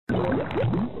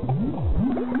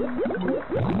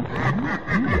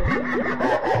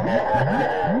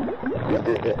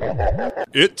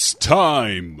It's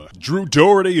time! Drew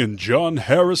Doherty and John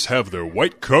Harris have their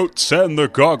white coats and their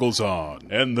goggles on,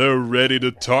 and they're ready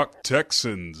to talk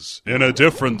Texans in a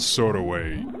different sort of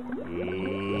way.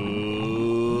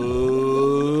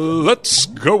 Let's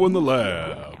go in the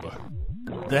lab.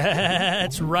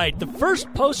 That's right. The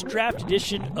first post-draft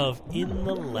edition of In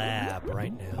the Lab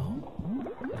right now.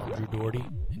 I'm Drew Doherty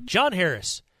and John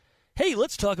Harris. Hey,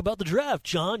 let's talk about the draft,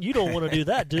 John. You don't want to do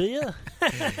that, do you?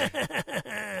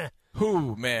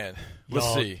 Ooh, man.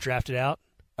 Let's see. Drafted out?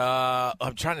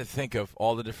 I'm trying to think of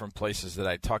all the different places that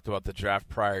I talked about the draft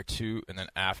prior to and then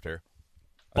after.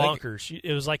 Bonkers.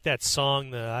 It was like that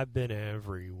song that I've been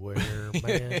everywhere,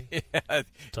 man. Yeah,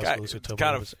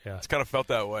 it's kind of felt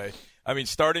that way. I mean,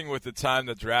 starting with the time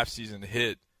the draft season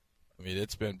hit, I mean,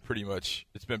 it's been pretty much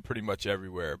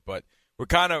everywhere. But we're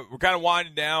kind of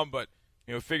winding down, but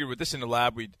figured with this in the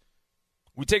lab we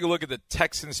take a look at the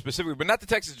Texans specifically, but not the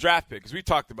Texans draft pick, because we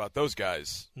talked about those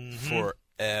guys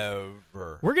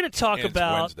forever. We're going to talk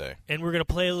about, Wednesday. And we're going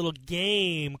to play a little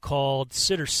game called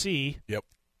Sit or See. Yep.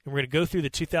 And we're going to go through the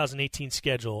 2018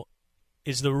 schedule.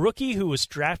 Is the rookie who was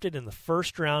drafted in the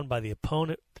first round by the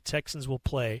opponent the Texans will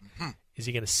play, is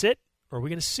he going to sit or are we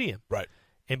going to see him? Right.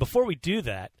 And before we do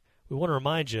that, we want to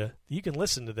remind you that you can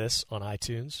listen to this on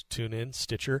iTunes, TuneIn,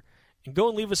 Stitcher, and go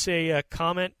and leave us a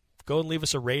comment. Go and leave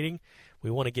us a rating. We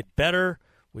want to get better.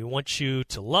 We want you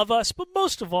to love us. But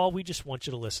most of all, we just want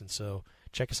you to listen. So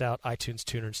check us out, iTunes,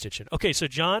 Tuner, and Stitcher. Okay, so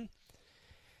John,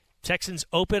 Texans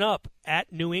open up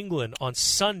at New England on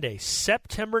Sunday,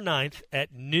 September 9th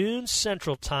at noon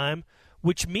Central Time,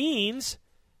 which means,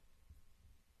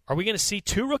 are we going to see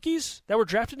two rookies that were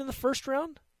drafted in the first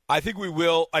round? I think we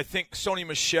will. I think Sony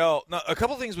Michel. Now, a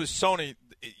couple things with Sony.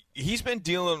 He's been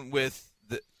dealing with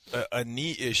a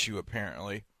knee issue,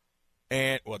 apparently.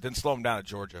 And, well, it didn't slow him down at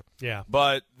Georgia. Yeah.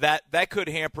 But that could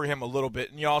hamper him a little bit.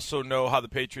 And you also know how the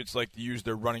Patriots like to use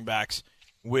their running backs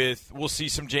we'll see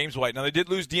some James White. Now, they did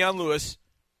lose Deion Lewis,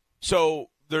 so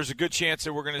there's a good chance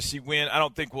that we're going to see Wynn. I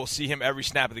don't think we'll see him every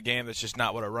snap of the game. That's just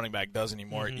not what our running back does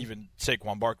anymore. Even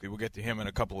Saquon Barkley, we'll get to him in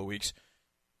a couple of weeks.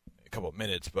 A couple of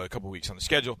minutes, but a couple of weeks on the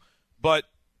schedule. But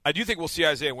I do think we'll see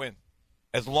Isaiah Wynn.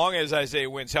 As long as Isaiah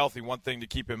Wynn's healthy, one thing to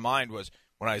keep in mind was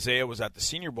when Isaiah was at the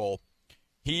Senior Bowl,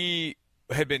 he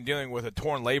had been dealing with a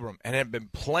torn labrum and had been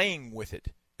playing with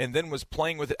it and then was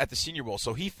playing with it at the Senior Bowl.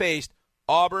 So he faced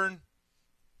Auburn,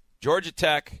 Georgia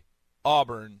Tech,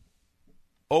 Auburn,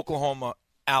 Oklahoma,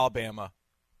 Alabama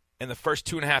in the first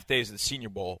 2.5 days of the Senior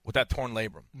Bowl with that torn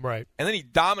labrum. Right. And then he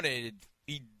dominated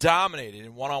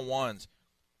in one-on-ones.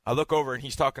 I look over and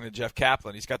he's talking to Jeff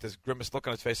Kaplan. He's got this grimace look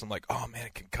on his face. I'm like, oh, man, a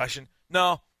concussion?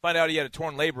 No. Find out he had a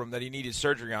torn labrum that he needed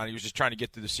surgery on. He was just trying to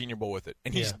get through the Senior Bowl with it.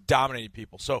 And he's dominated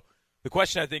people. So the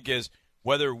question, I think, is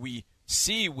whether we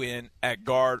see Wynn at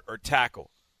guard or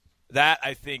tackle. That,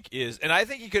 I think, is – and I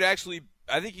think he could actually –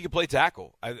 I think he could play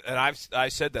tackle. I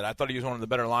said that. I thought he was one of the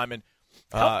better linemen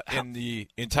in the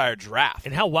entire draft.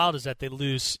 And how wild is that they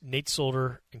lose Nate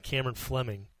Solder and Cameron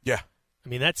Fleming? Yeah. I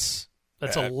mean, that's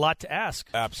a lot to ask.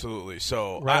 Absolutely.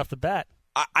 So right off the bat.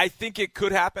 I think it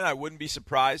could happen. I wouldn't be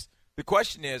surprised. The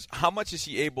question is, how much is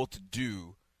he able to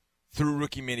do through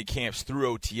rookie mini camps,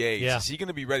 through OTAs? Yeah. Is he going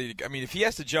to be ready to – I mean, if he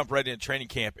has to jump right into training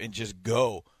camp and just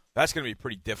go, that's going to be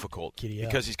pretty difficult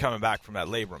because he's coming back from that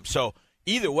labrum. So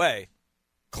either way,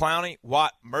 Clowney,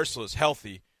 Watt, Merciless,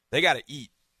 healthy, they got to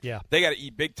eat. Yeah. They got to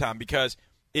eat big time because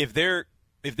if they're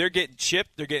getting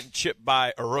chipped, they're getting chipped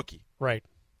by a rookie. Right.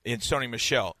 In Sony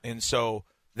Michel. And so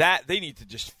that they need to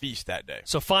just feast that day.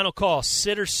 So final call,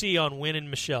 sit or see on Wynn and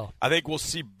Michel? I think we'll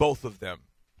see both of them.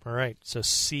 All right, so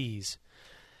C's.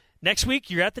 Next week,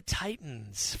 you're at the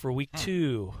Titans for week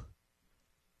 2.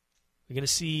 You're going to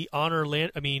see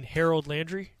Harold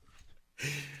Landry?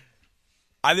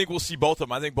 I think we'll see both of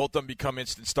them. I think both of them become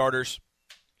instant starters.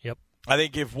 Yep. I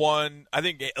think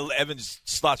Evans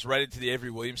slots right into the Avery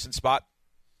Williamson spot,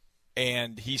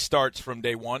 and he starts from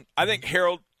day one. I think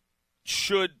Harold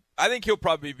he'll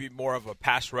probably be more of a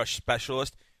pass rush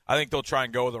specialist. I think they'll try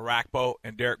and go with Arakpo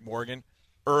and Derek Morgan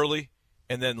early,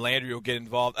 and then Landry will get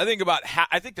involved. I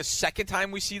think the second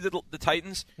time we see the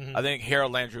Titans, I think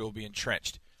Harold Landry will be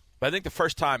entrenched. But I think the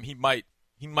first time he might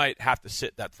have to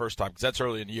sit that first time because that's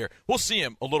early in the year. We'll see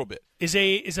him a little bit. Is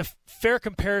a fair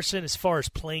comparison as far as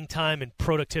playing time and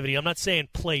productivity? I'm not saying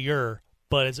player,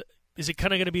 but is it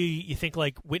kind of going to be, you think,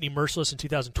 like Whitney Merciless in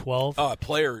 2012?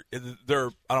 Player, I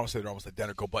don't want to say they're almost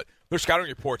identical, but their scouting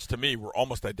reports to me were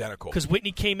almost identical. Because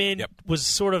Whitney came in, was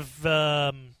sort of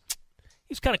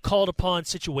he was kind of called upon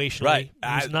situationally. Right.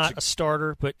 He was not a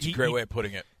starter, but it's a great way of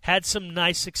putting it. Had some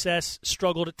nice success,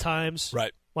 struggled at times.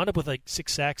 Right. Wound up with like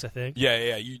 6 sacks, I think.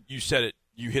 Yeah. You said it.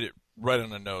 You hit it right on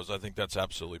the nose. I think that's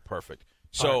absolutely perfect.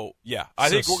 So, yeah, I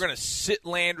think we're going to sit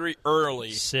Landry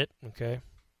early. Sit, okay.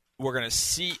 We're going to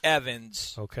see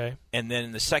Evans. Okay. And then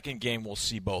in the second game, we'll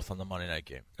see both on the Monday night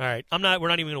game. All right. We're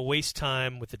not even going to waste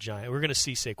time with the Giants. We're going to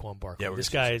see Saquon Barkley. Yeah, this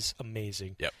guy is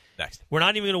amazing. Yep. Next. We're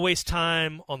not even going to waste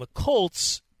time on the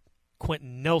Colts,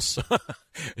 Quentin Nelson,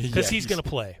 because he's going to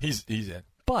play. He's in.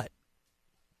 But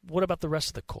what about the rest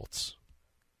of the Colts?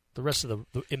 The rest of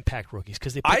the impact rookies,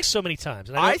 because they pick so many times.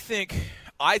 And I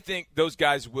think those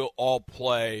guys will all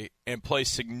play and play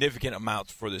significant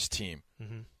amounts for this team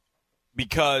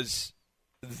because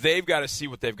they've got to see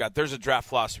what they've got. There's a draft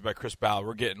philosophy by Chris Ballard.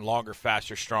 We're getting longer,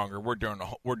 faster, stronger. We're doing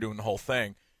the whole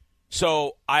thing.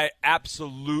 So I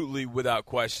absolutely, without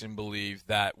question, believe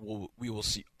that we will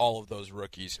see all of those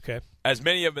rookies. Okay. As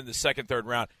many of them in the second, third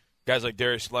round. Guys like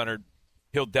Darius Leonard.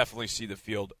 He'll definitely see the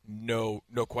field, no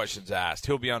questions asked.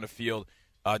 He'll be on the field.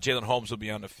 Jalen Holmes will be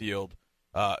on the field.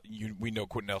 We know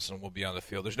Quentin Nelson will be on the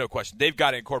field. There's no question. They've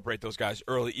got to incorporate those guys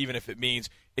early, even if it means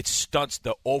it stunts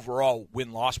the overall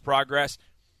win-loss progress.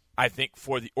 I think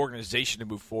for the organization to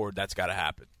move forward, that's got to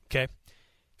happen. Okay.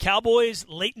 Cowboys,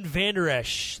 Leighton Vander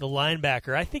Esch, the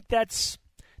linebacker. I think that's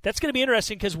going to be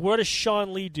interesting because what does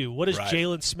Sean Lee do? What does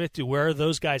Jalen Smith do? Where are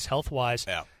those guys health-wise?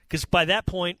 Yeah. Because by that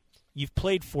point, you've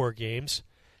played 4 games,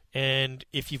 and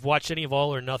if you've watched any of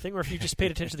All or Nothing, or if you've just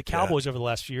paid attention to the Cowboys over the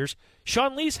last few years,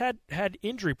 Sean Lee's had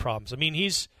injury problems. I mean,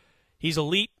 he's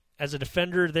elite as a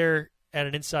defender there at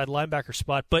an inside linebacker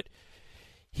spot, but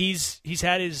he's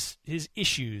had his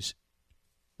issues.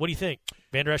 What do you think?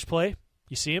 Vander Esch play?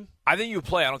 You see him? I think he'll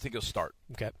play. I don't think he'll start.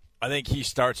 Okay. I think he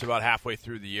starts about halfway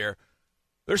through the year.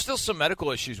 There's still some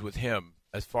medical issues with him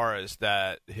as far as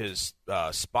that his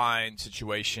spine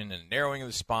situation and narrowing of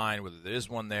the spine, whether there is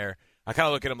one there. I kind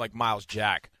of look at him like Miles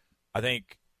Jack. I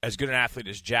think as good an athlete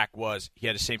as Jack was, he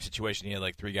had the same situation. He had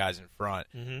like 3 guys in front,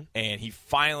 and he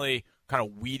finally kind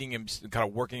of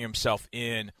working himself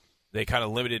in. They kind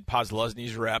of limited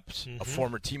Posluszny's reps, a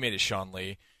former teammate of Sean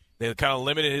Lee. They kind of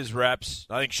limited his reps.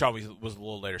 I think Sean was a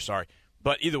little later, sorry.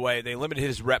 But either way, they limited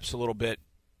his reps a little bit,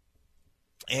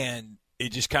 and it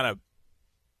just kind of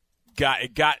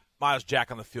got Miles Jack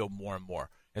on the field more and more.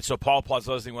 And so Paul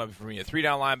Posluszny went from being a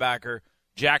 3-down linebacker.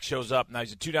 Jack shows up. Now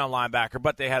he's a 2-down linebacker,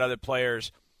 but they had other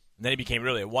players. And then he became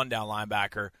really a 1-down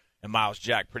linebacker, and Miles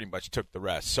Jack pretty much took the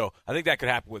rest. So I think that could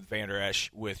happen with Vander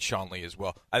Esch, with Sean Lee as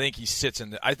well. I think he sits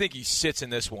in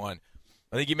this one.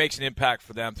 I think he makes an impact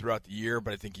for them throughout the year,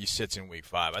 but I think he sits in week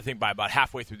 5. I think by about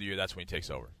halfway through the year, that's when he takes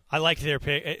over. I like their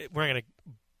pick. We're not going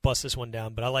to bust this one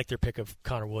down, but I like their pick of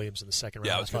Connor Williams in the second round.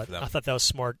 Yeah, that was good for them. I thought that was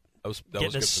smart. That was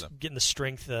good for them. Getting the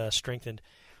strength strengthened.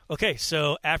 Okay,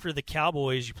 so after the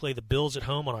Cowboys, you play the Bills at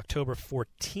home on October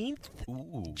 14th.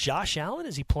 Ooh. Josh Allen,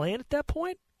 is he playing at that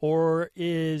point? Or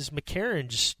is McCarron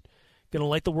just going to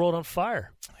light the world on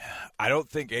fire? I don't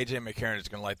think A.J. McCarron is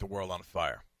going to light the world on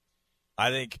fire. I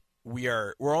think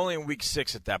we're only in week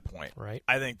 6 at that point. Right.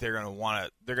 I think they're going to want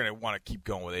to keep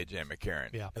going with A.J.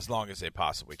 McCarron as long as they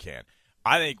possibly can.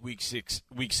 I think week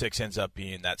six ends up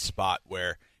being that spot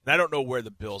where, and I don't know where the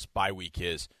Bills' bye week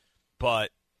is,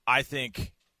 but I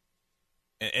think,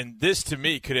 and this to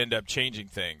me could end up changing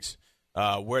things,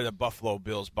 where the Buffalo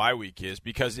Bills' bye week is,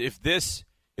 because if this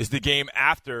is the game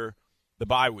after the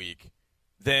bye week,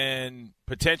 then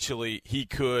potentially he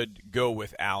could go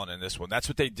with Allen in this one. That's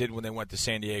what they did when they went to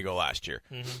San Diego last year.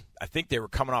 I think they were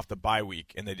coming off the bye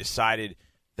week, and they decided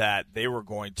that they were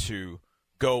going to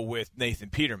go with Nathan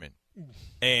Peterman,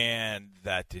 and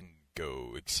that didn't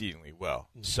go exceedingly well.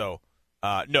 So,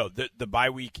 no, the bye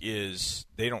week is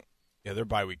their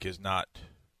bye week is not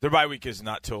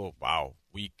till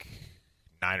week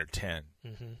 9 or 10,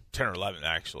 10 or 11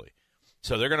 actually.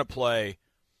 So they're going to play.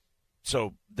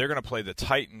 So they're going to play the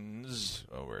Titans.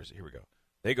 Oh, where is it? Here we go.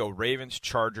 They go Ravens,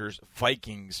 Chargers,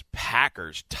 Vikings,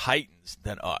 Packers, Titans,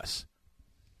 then us.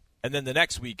 And then the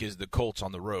next week is the Colts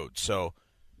on the road. So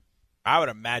I would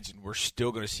imagine we're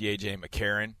still going to see A.J.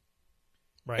 McCarron.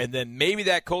 Right. And then maybe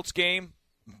that Colts game,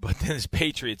 but then it's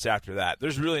Patriots after that.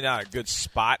 There's really not a good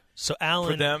spot so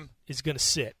Allen for them. Is going to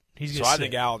sit. I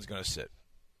think Allen's going to sit.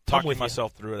 Talking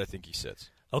myself through it, I think he sits.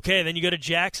 Okay, then you go to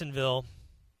Jacksonville.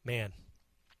 Man.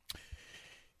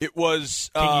 It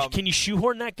was. Can you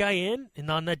shoehorn that guy in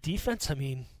and on that defense? I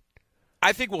mean,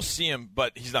 I think we'll see him,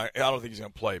 but he's not. I don't think he's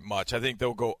going to play much. I think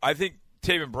they'll go. I think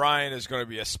Taven Bryan is going to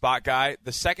be a spot guy.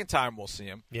 The second time we'll see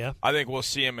him. Yeah. I think we'll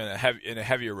see him in a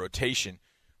heavier rotation,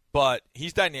 but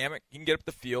he's dynamic. He can get up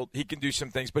the field. He can do some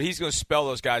things, but he's going to spell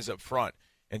those guys up front.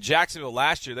 And Jacksonville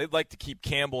last year, they'd like to keep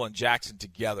Campbell and Jackson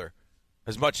together.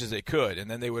 as much as they could, and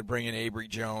then they would bring in Avery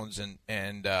Jones and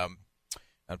I'm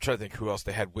trying to think who else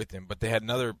they had with him, but they had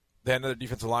another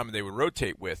defensive lineman they would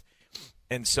rotate with,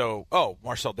 and so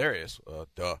Marcel Darius,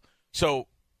 duh. So,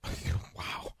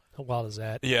 wow, how wild is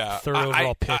that? Yeah, third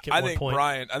overall pick at one point.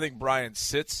 I think Brian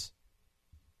sits.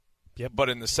 Yep. But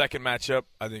in the second matchup,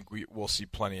 I think we'll see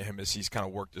plenty of him as he's kind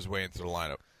of worked his way into the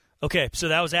lineup. Okay, so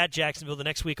that was at Jacksonville. The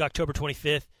next week, October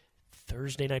 25th,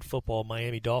 Thursday Night Football,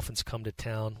 Miami Dolphins come to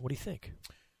town. What do you think?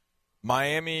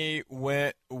 Miami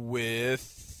went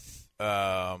with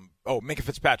Minkah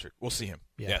Fitzpatrick. We'll see him.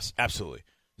 Yeah. Yes, absolutely.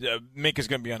 Minka's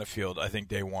going to be on the field, I think,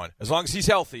 day one. As long as he's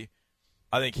healthy,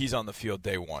 I think he's on the field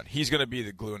day one. He's going to be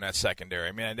the glue in that secondary.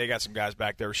 I mean, they got some guys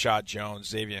back there, Rashad Jones,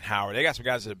 Xavier Howard. They got some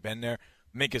guys that have been there.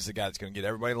 Minka's the guy that's going to get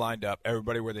everybody lined up,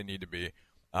 everybody where they need to be.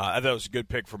 I thought it was a good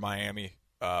pick for Miami,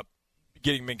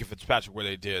 getting Minkah Fitzpatrick where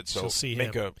they did. So see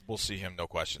Minkah, we'll see him, no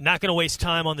question. Not going to waste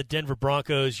time on the Denver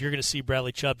Broncos. You're going to see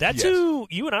Bradley Chubb. That's who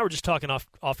you and I were just talking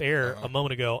off air a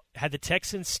moment ago. Had the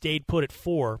Texans stayed put at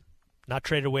 4, not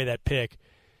traded away that pick,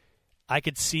 I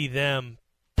could see them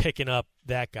picking up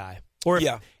that guy. Or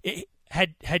if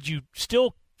had you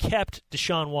still kept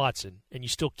Deshaun Watson and you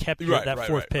still kept that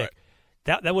fourth pick. Right.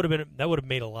 That would have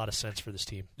made a lot of sense for this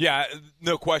team. Yeah,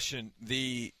 no question.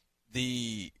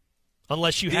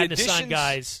 Unless you hadn't assigned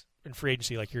guys in free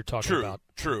agency like you're talking about.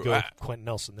 True. Go Quentin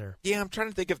Nelson there. Yeah, I'm trying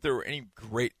to think if there were any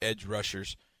great edge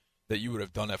rushers that you would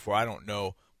have done that for. I don't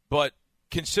know. But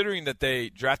considering that they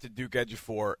drafted Duke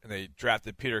Ejiofor and they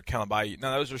drafted Peter Kalambayi,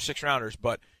 now those were 6-rounders,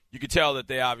 but you could tell that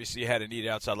they obviously had a needed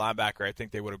outside linebacker. I think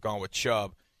they would have gone with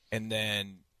Chubb and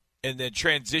then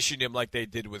transitioned him like they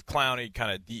did with Clowney,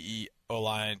 kind of DE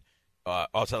O-line,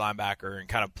 outside linebacker, and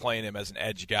kind of playing him as an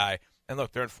edge guy. And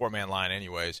look, they're in 4-man line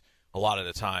anyways a lot of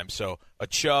the time. So a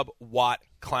Chubb, Watt,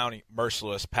 Clowney,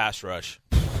 merciless pass rush.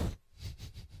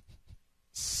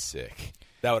 Sick.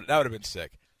 That would have been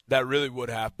sick. That really would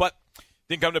have. But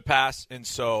didn't come to pass, and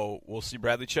so we'll see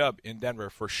Bradley Chubb in Denver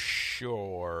for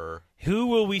sure. Who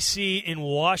will we see in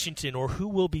Washington, or who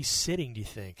will be sitting, do you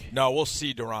think? No, we'll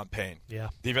see Daron Payne. Yeah.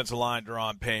 Defensive line,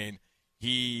 Daron Payne.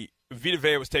 Vita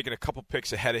Vea was taking a couple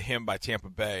picks ahead of him by Tampa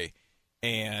Bay,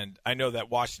 and I know that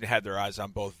Washington had their eyes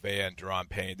on both Vea and Daron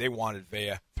Payne. They wanted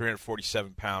Vea,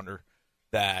 347-pounder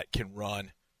that can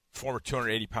run, former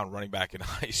 280-pound running back in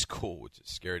high school, which is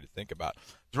scary to think about.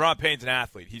 Daron Payne's an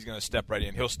athlete. He's going to step right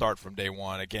in. He'll start from day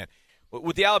one. Again,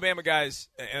 with the Alabama guys,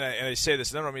 and I say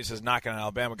this, none of me says knocking on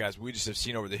Alabama guys, but we just have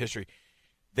seen over the history,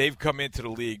 they've come into the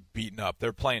league beaten up.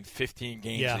 They're playing 15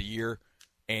 games a year.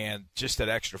 And just that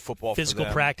extra football physical for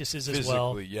them. Practices as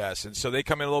well. Physically, yes. And so they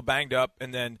come in a little banged up,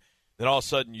 and then all of a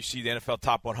sudden you see the NFL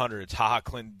Top 100. It's HaHa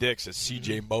Clinton Dix. It's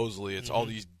C.J. Mosley. It's all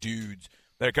these dudes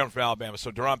that are coming from Alabama.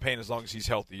 So Daron Payne, as long as he's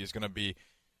healthy, is going to be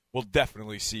 – we'll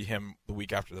definitely see him the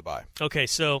week after the bye. Okay,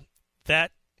 so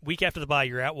that week after the bye,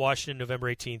 you're at Washington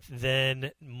November 18th.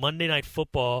 Then Monday Night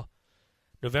Football,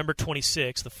 November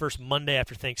 26th, the first Monday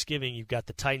after Thanksgiving, you've got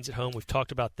the Titans at home. We've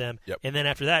talked about them. Yep. And then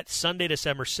after that, Sunday,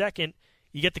 December 2nd,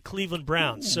 you get the Cleveland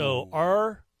Browns. Ooh. So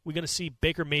are we going to see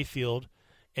Baker Mayfield,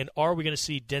 and are we going to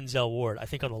see Denzel Ward? I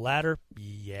think on the latter,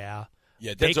 yeah.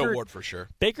 Yeah, Denzel Ward for sure.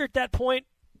 Baker at that point,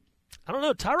 I don't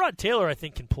know. Tyrod Taylor, I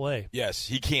think, can play. Yes,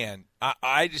 he can.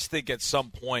 I just think at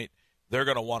some point they're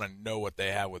going to want to know what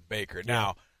they have with Baker. Yeah.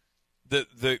 Now,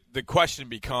 the question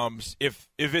becomes if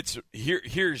it's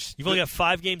here's you've only got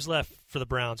 5 games left for the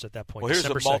Browns at that point. Well, here's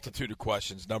December a multitude 2nd. Of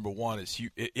questions. Number one is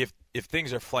if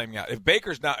things are flaming out. If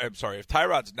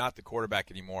Tyrod's not the quarterback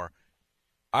anymore,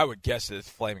 I would guess that it's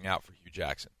flaming out for Hugh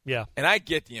Jackson. Yeah. And I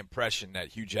get the impression that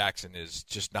Hugh Jackson is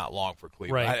just not long for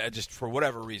Cleveland. Right. I just, for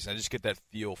whatever reason, I just get that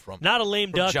feel from not a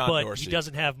lame duck, John but Dorsey. He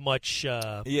doesn't have much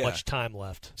time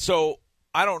left. So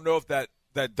I don't know if that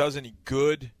does any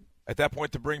good at that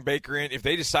point to bring Baker in. If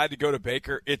they decide to go to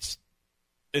Baker, it's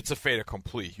a fait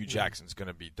accompli. Hugh Jackson's going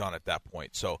to be done at that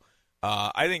point. So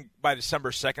I think by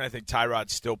December 2nd, I think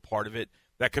Tyrod's still part of it.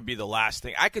 That could be the last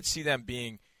thing. I could see them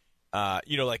being,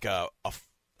 like a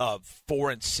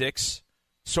 4-6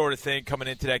 sort of thing coming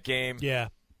into that game. Yeah.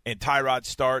 And Tyrod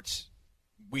starts,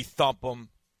 we thump them.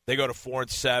 They go to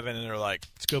 4-7, and they're like,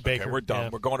 "Let's go, Baker. Okay, we're done. Yeah.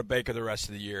 We're going to Baker the rest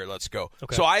of the year. Let's go."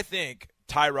 Okay. So I think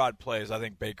Tyrod plays. I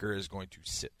think Baker is going to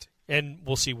sit. And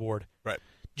we'll see Ward. Right.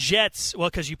 Jets, well,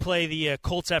 because you play the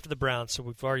Colts after the Browns, so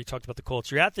we've already talked about the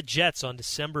Colts. You're at the Jets on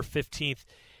December 15th.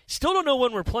 Still don't know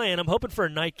when we're playing. I'm hoping for a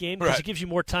night game because it gives you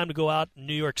more time to go out in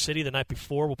New York City the night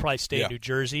before. We'll probably stay in New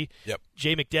Jersey. Yep.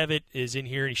 Jay McDevitt is in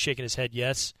here, and he's shaking his head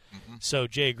yes. Mm-hmm. So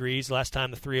Jay agrees. Last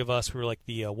time the three of us, we were like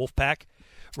the wolf pack,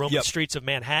 roaming the streets of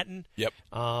Manhattan. Yep.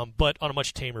 But on a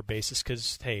much tamer basis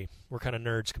because, hey, we're kind of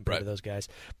nerds compared to those guys.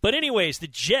 But anyways, the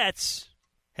Jets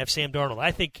have Sam Darnold.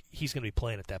 I think he's going to be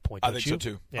playing at that point. I think you? so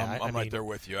too. Yeah, I'm right there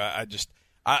with you.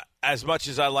 As much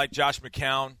as I like Josh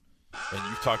McCown, and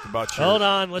you've talked about your hold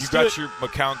on, let's you do got it. your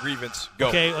McCown grievance. Go.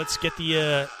 Okay, let's get the.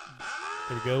 There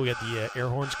we go. We got the air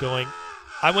horns going.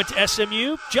 I went to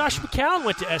SMU. Josh McCown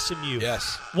went to SMU.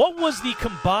 Yes. What was the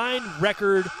combined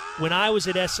record when I was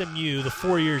at SMU the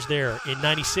 4 years there in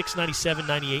 96, 97,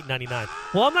 98, 99?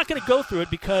 Well, I'm not going to go through it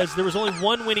because there was only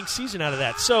one winning season out of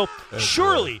that. So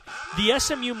surely the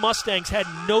SMU Mustangs had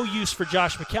no use for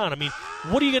Josh McCown. I mean,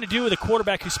 what are you going to do with a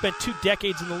quarterback who spent 2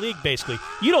 decades in the league, basically?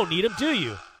 You don't need him, do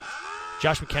you?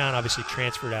 Josh McCown obviously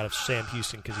transferred out of Sam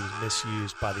Houston because he was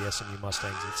misused by the SMU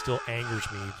Mustangs. It still angers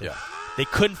me that they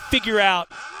couldn't figure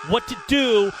out what to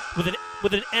do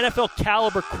with an NFL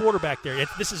caliber quarterback there.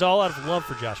 This is all out of love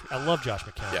for Josh. I love Josh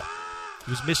McCown. Yeah.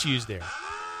 He was misused there.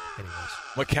 Anyways.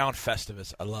 McCown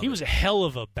Festivus. I love it. He was a hell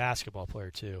of a basketball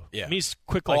player, too. Yeah. I mean, he's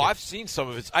quick like I've seen some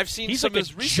of his. I've seen he's some like of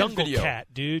his a recent jungle video.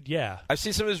 cat, dude. Yeah. I've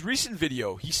seen some of his recent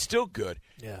video. He's still good.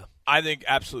 Yeah. I think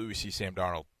absolutely we see Sam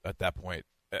Darnold at that point,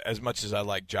 as much as I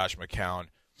like Josh McCown.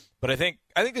 But I think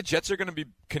the Jets are going to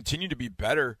continue to be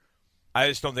better. I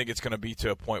just don't think it's going to be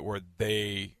to a point where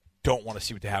they don't want to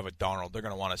see what they have with Darnold. They're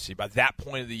going to want to see by that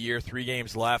point of the year, 3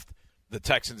 games left, the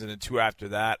Texans and then 2 after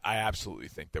that. I absolutely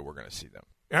think that we're going to see them.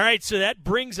 All right, so that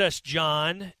brings us,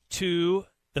 John, to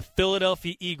the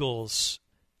Philadelphia Eagles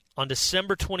on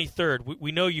December 23rd.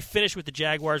 We know you finished with the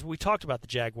Jaguars, but we talked about the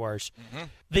Jaguars. Mm-hmm.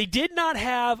 They did not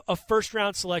have a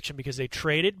first-round selection because they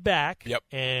traded back,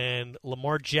 and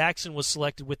Lamar Jackson was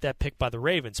selected with that pick by the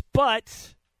Ravens.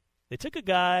 But they took a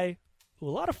guy who a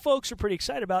lot of folks are pretty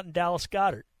excited about in Dallas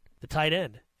Goedert, the tight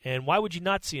end. And why would you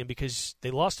not see him? Because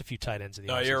they lost a few tight ends in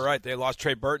the offseason. No, you're right. They lost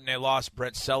Trey Burton. They lost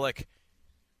Brent Selleck.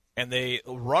 And they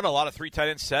run a lot of 3 tight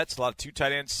end sets, a lot of 2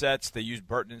 tight end sets. They use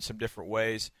Burton in some different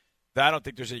ways. I don't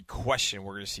think there's any question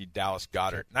we're going to see Dallas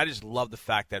Goedert. And I just love the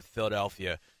fact that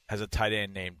Philadelphia has a tight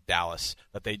end named Dallas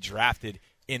that they drafted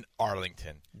in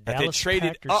Arlington. That they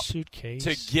traded up to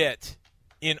get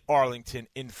in Arlington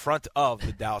in front of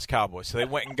the Dallas Cowboys. So they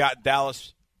went and got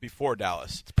Dallas before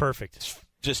Dallas. It's perfect. It's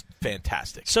just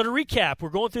fantastic. So to recap, we're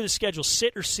going through the schedule,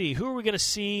 sit or see. Who are we going to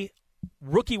see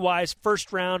rookie-wise,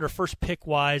 first round or first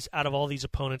pick-wise out of all these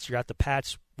opponents? You're at the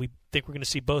Pats. We think we're going to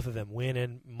see both of them, Wynn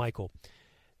and Michael.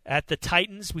 At the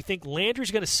Titans, we think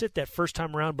Landry's going to sit that first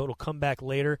time around, but will come back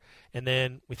later. And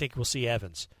then we think we'll see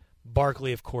Evans.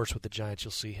 Barkley, of course, with the Giants,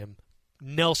 you'll see him.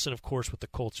 Nelson, of course, with the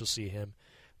Colts, you'll see him.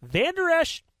 Van Der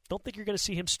Esch, don't think you're going to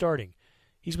see him starting.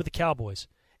 He's with the Cowboys.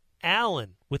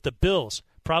 Allen with the Bills,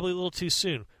 probably a little too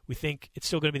soon. We think it's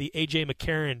still going to be the A.J.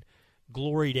 McCarron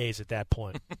glory days at that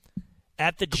point.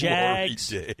 At the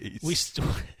Jags,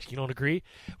 you don't agree?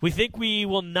 We think we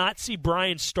will not see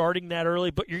Brian starting that early,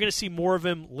 but you're going to see more of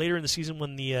him later in the season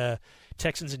when the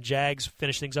Texans and Jags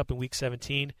finish things up in Week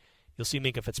 17. You'll see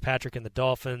Minkah Fitzpatrick and the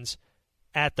Dolphins.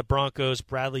 At the Broncos,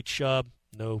 Bradley Chubb,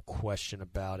 no question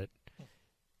about it.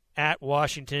 At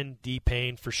Washington, D.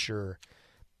 Payne for sure.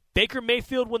 Baker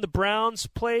Mayfield, when the Browns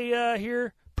play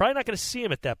here, probably not going to see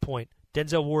him at that point.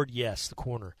 Denzel Ward, yes, the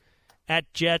corner.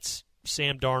 At Jets,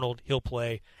 Sam Darnold, he'll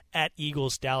play. At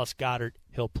Eagles, Dallas Goedert,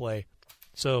 he'll play.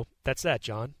 So that's that,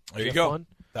 John. There you go. Fun?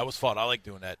 That was fun. I like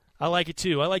doing that. I like it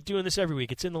too. I like doing this every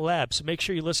week. It's in the lab. So make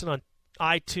sure you listen on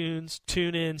iTunes,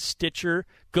 TuneIn, Stitcher.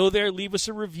 Go there, leave us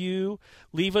a review.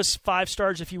 Leave us 5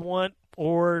 stars if you want,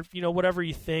 or whatever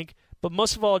you think. But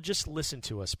most of all, just listen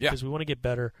to us because we want to get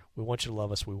better. We want you to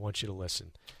love us. We want you to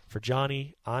listen. For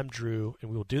Johnny, I'm Drew,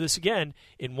 and we will do this again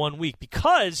in 1 week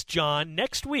because, John,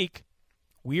 next week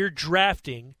we are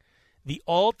drafting the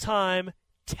all-time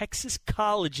Texas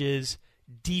colleges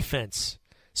defense.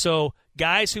 So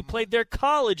guys who played their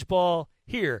college ball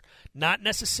here, not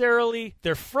necessarily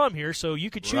they're from here, so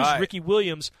you could choose Ricky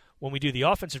Williams when we do the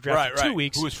offensive draft in 2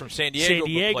 weeks. Who was from San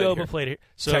Diego, but played here.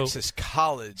 So, Texas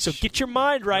College. So get your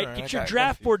mind right. Get your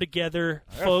draft board together,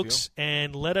 folks,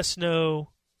 and let us know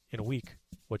in a week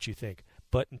what you think.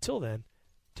 But until then,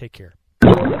 take care.